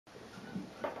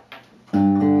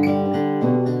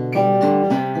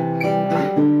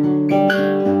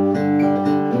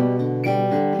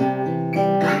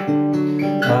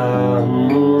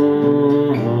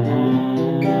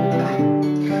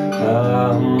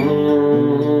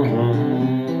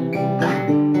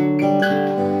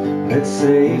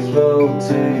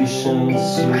rotation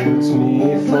suits me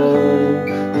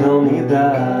fine. Don't need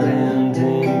that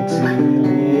ending till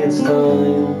it's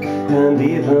time. And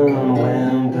even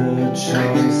when the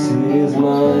choice is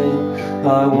mine,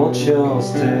 I want your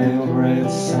stale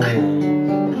breath saying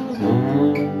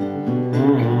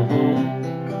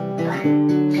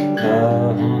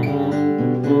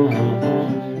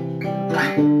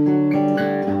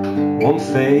won't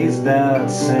face that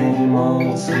same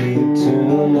old sleep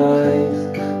tonight.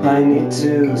 I need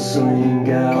to swing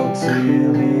out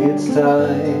till it's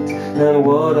tight. And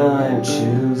what I'm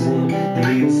choosing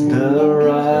is the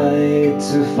right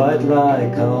to fight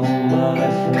like all my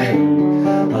friends.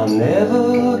 I'm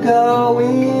never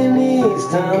going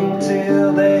east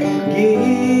until they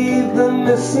give the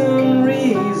missing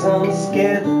reasons.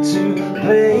 Get to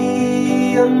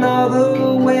play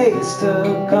another ways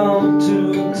to come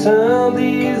to turn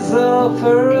these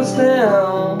offers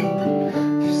down.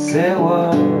 If you say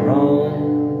we're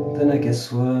wrong, then I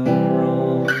guess we're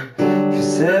wrong. If you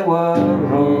say we're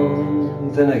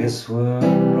wrong, then I guess we're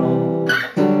wrong.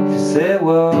 If you say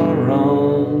we're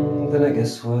wrong, then I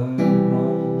guess we're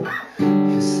wrong.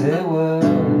 If you say we're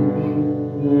wrong.